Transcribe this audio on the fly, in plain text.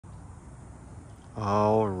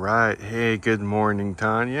All right. Hey, good morning,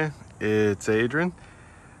 Tanya. It's Adrian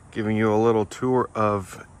giving you a little tour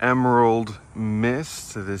of Emerald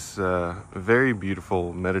Mist, this very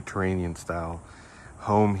beautiful Mediterranean style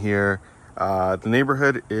home here. The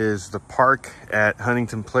neighborhood is the park at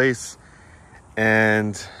Huntington Place,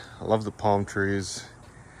 and I love the palm trees.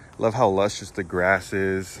 Love how luscious the grass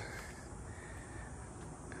is.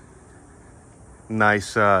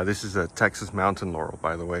 Nice. This is a Texas mountain laurel,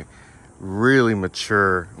 by the way. Really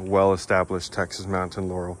mature, well-established Texas mountain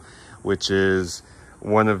laurel, which is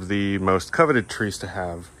one of the most coveted trees to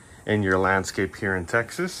have in your landscape here in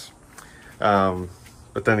Texas. But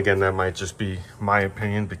then again, that might just be my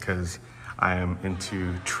opinion because I am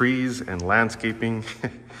into trees and landscaping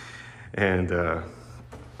and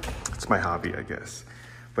it's my hobby, I guess.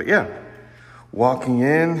 But yeah, walking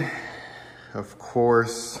in, of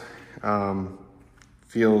course,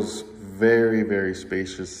 feels very, very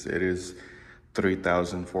spacious. It is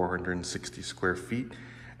 3,460 square feet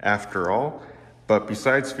after all. But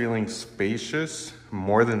besides feeling spacious,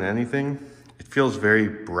 more than anything, it feels very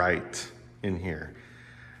bright in here.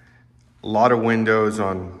 A lot of windows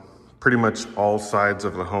on pretty much all sides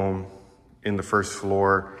of the home. In the first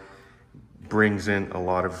floor, brings in a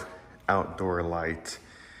lot of outdoor light.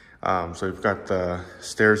 So we've got the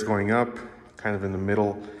stairs going up, kind of in the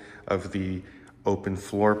middle of the open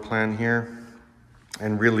floor plan here,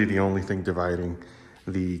 and really the only thing dividing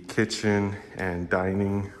the kitchen and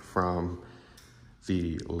dining from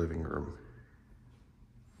the living room.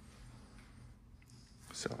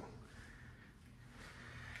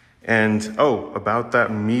 And about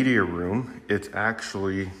that media room, it's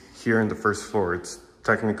actually here in the first floor. It's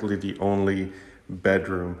technically the only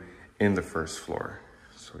bedroom in the first floor.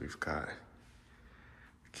 So we've got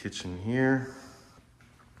the kitchen here.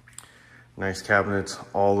 Nice cabinets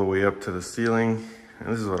all the way up to the ceiling.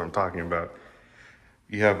 And this is what I'm talking about.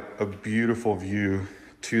 You have a beautiful view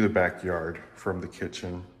to the backyard from the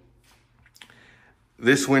kitchen.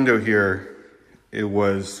 This window here,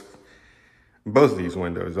 both of these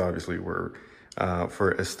windows obviously were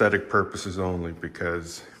for aesthetic purposes only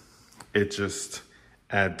because it just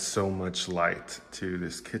adds so much light to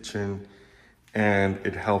this kitchen and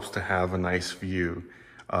it helps to have a nice view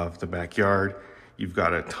of the backyard. You've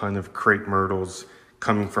got a ton of crepe myrtles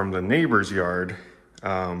coming from the neighbor's yard,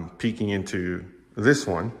 peeking into this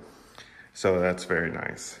one. So that's very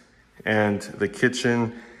nice. And the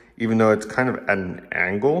kitchen, even though it's kind of at an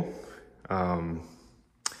angle,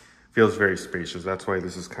 feels very spacious. That's why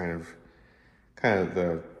this is kind of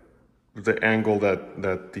the angle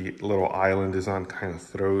that the little island is on kind of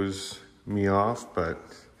throws me off, but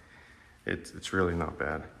it's really not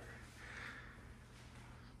bad.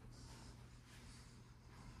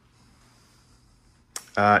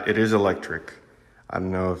 It is electric. I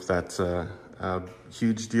don't know if that's a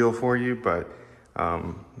huge deal for you, but a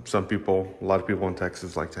lot of people in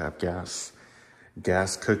Texas like to have gas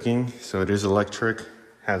cooking. So it is electric,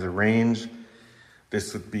 has a range.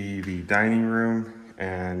 This would be the dining room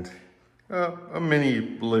and a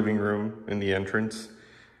mini living room in the entrance.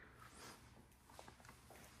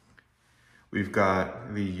 We've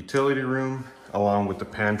got the utility room along with the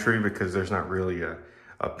pantry because there's not really a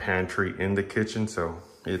pantry in the kitchen. So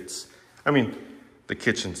the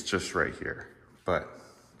kitchen's just right here, but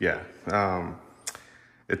yeah,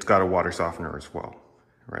 it's got a water softener as well,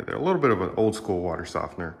 right there. A little bit of an old school water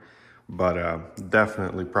softener, but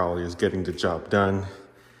definitely probably is getting the job done.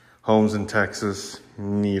 Homes in Texas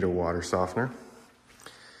need a water softener.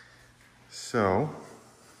 So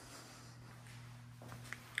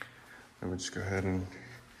let me just go ahead and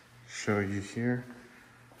show you here.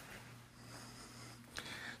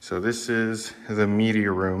 So this is the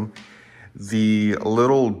media room. The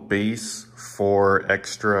little base for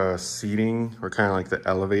extra seating, or kind of like the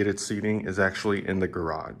elevated seating, is actually in the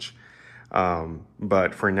garage.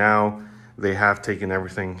 But for now, they have taken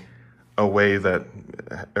everything away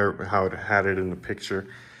how it had it in the picture.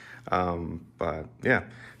 But yeah,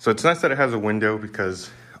 so it's nice that it has a window because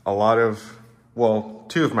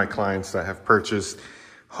two of my clients that have purchased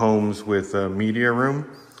homes with a media room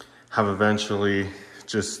have eventually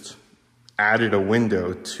just added a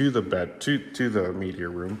window to the to the media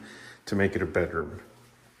room to make it a bedroom.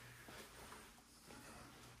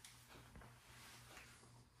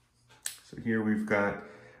 So here we've got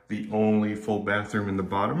the only full bathroom in the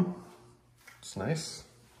bottom. It's nice.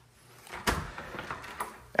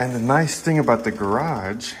 And the nice thing about the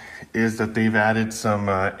garage is that they've added some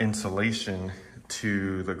insulation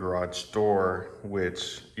to the garage door,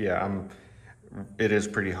 which, it is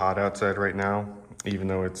pretty hot outside right now, even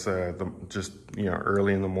though it's just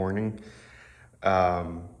early in the morning.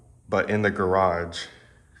 but in the garage,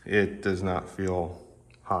 it does not feel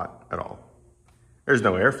hot at all. There's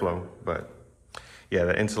no airflow, but yeah,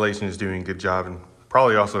 the insulation is doing a good job, and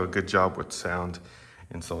probably also a good job with sound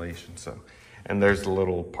insulation. So, and there's the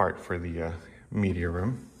little part for the media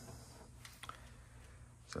room.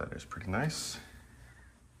 So that is pretty nice.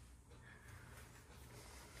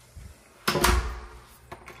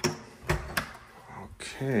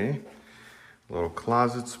 Okay, little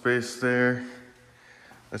closet space there.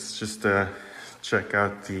 Let's just check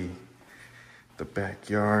out the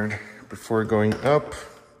backyard before going up.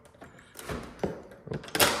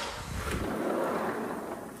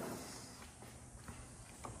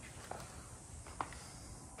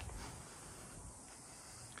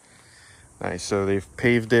 Nice, so they've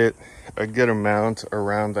paved it a good amount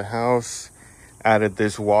around the house, added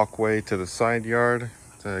this walkway to the side yard,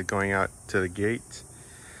 going out to the gate.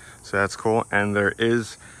 So that's cool. And there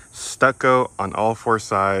is stucco on all four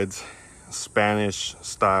sides, Spanish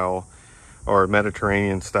style or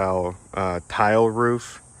Mediterranean style tile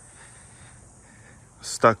roof.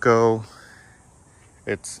 Stucco,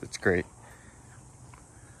 it's great.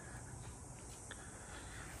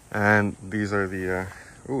 And these are the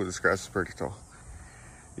ooh, this grass is pretty tall.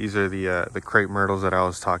 These are the crepe myrtles that I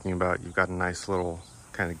was talking about. You've got a nice little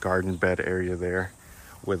kind of garden bed area there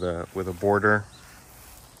with a border.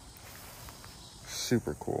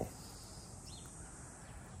 Super cool.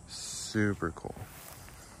 Super cool.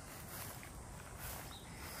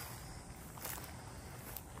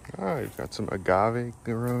 Oh, you've got some agave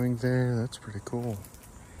growing there. That's pretty cool.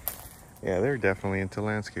 Yeah, they're definitely into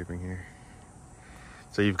landscaping here.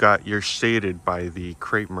 So you're shaded by the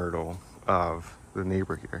crepe myrtle of the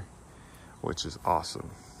neighbor here, which is awesome.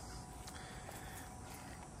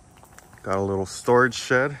 Got a little storage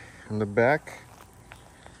shed in the back.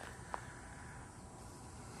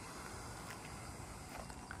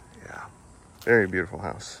 Yeah, very beautiful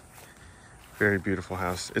house. Very beautiful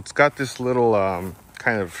house. It's got this little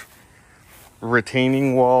kind of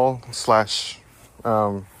retaining wall slash,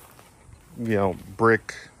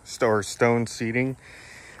 brick or stone seating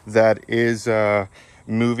that is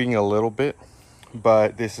moving a little bit,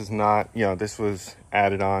 but this is not, this was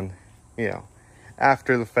added on,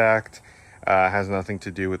 after the fact. Has nothing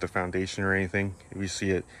to do with the foundation or anything. We see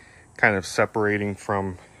it kind of separating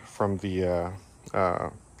from the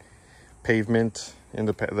pavement in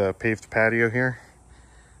the paved patio here,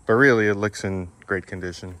 but really it looks in great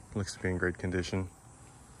condition. It looks to be in great condition,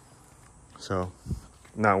 so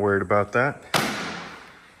not worried about that.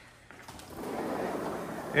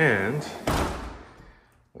 And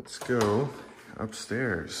let's go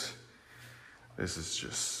upstairs. This is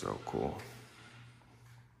just so cool.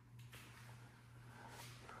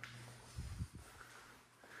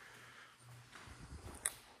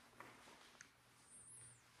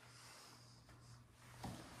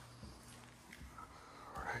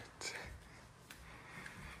 All right,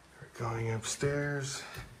 we're going upstairs.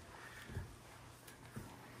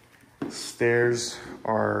 Stairs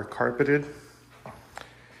are carpeted.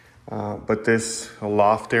 But this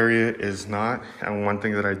loft area is not. And one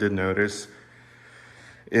thing that I did notice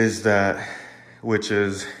is that, which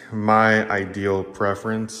is my ideal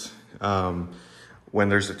preference, when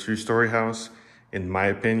there's a two-story house, in my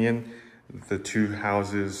opinion, the two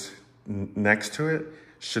houses next to it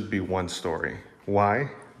should be one story.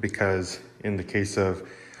 Why? Because in the case of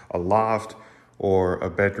a loft or a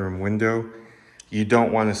bedroom window, you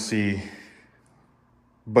don't want to see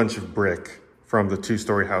a bunch of brick from the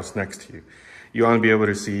two-story house next to you. You want to be able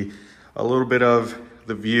to see a little bit of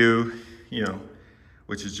the view,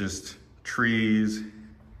 which is just trees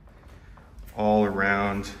all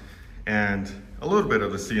around, and a little bit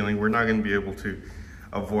of the ceiling. We're not going to be able to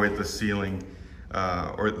avoid the ceiling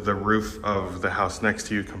or the roof of the house next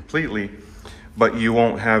to you completely, but you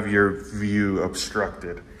won't have your view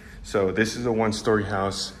obstructed. So this is a one-story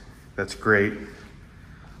house. That's great.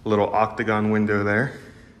 Little octagon window there.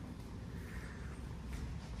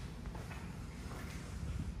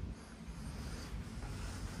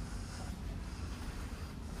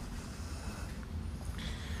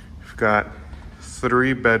 Got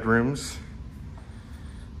 3 bedrooms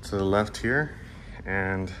to the left here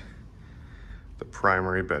and the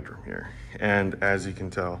primary bedroom here. And as you can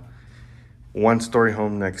tell, one-story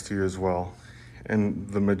home next to you as well. And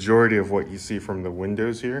the majority of what you see from the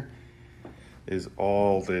windows here is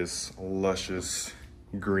all this luscious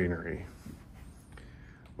greenery,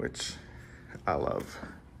 which I love.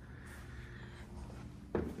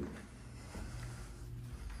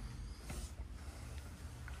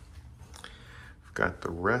 Got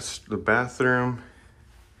the bathroom,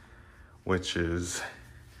 which is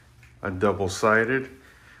a double-sided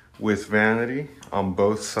with vanity on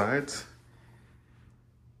both sides.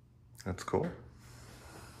 That's cool.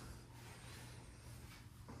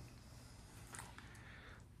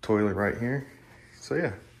 Toilet right here. So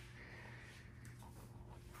yeah.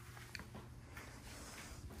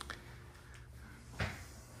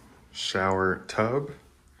 Shower tub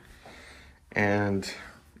and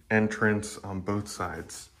entrance on both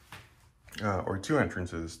sides, or two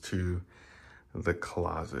entrances to the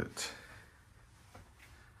closet.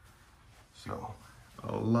 So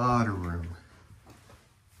a lot of room,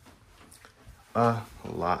 a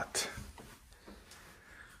lot.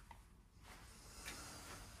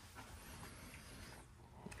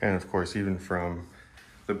 And of course, even from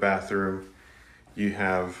the bathroom, you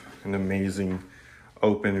have an amazing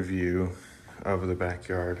open view of the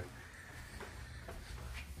backyard.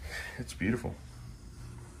 It's beautiful.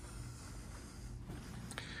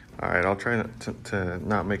 All right, I'll try to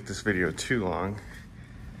not make this video too long.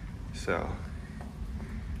 So, I'm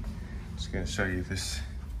just gonna show you this.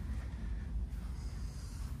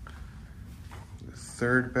 The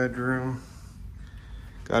third bedroom.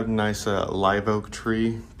 Got a nice live oak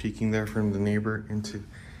tree peeking there from the neighbor into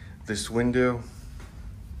this window.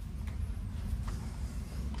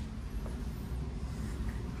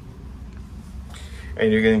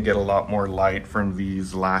 And you're gonna get a lot more light from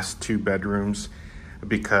these last two bedrooms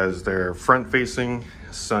because they're front facing.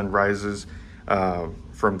 Sun rises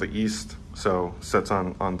from the east, so sets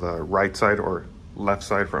on the right side or left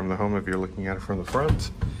side from the home if you're looking at it from the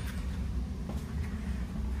front.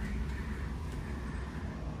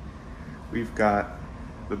 We've got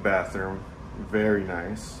the bathroom, very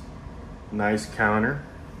nice. Nice counter.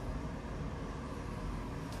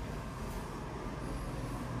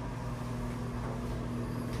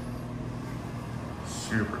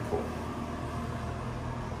 Super cool.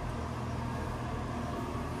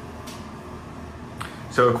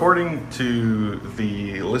 So according to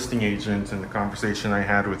the listing agent and the conversation I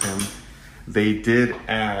had with him, they did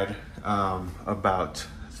add about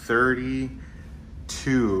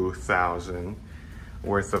 $32,000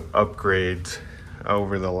 worth of upgrades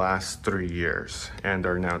over the last 3 years and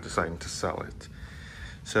are now deciding to sell it.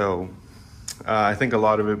 So I think a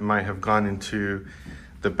lot of it might have gone into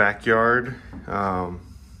the backyard,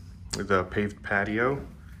 the paved patio.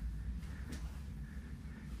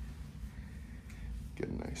 Get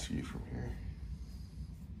a nice view from here.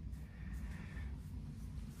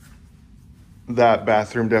 That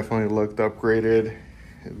bathroom definitely looked upgraded.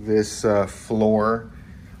 This floor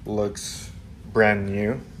looks brand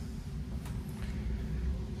new.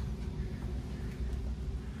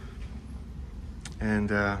 And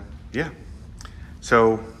yeah,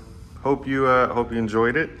 so hope you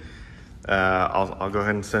enjoyed it. I'll go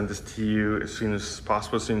ahead and send this to you as soon as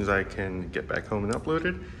possible, as soon as I can get back home and upload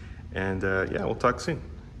it. And yeah, we'll talk soon.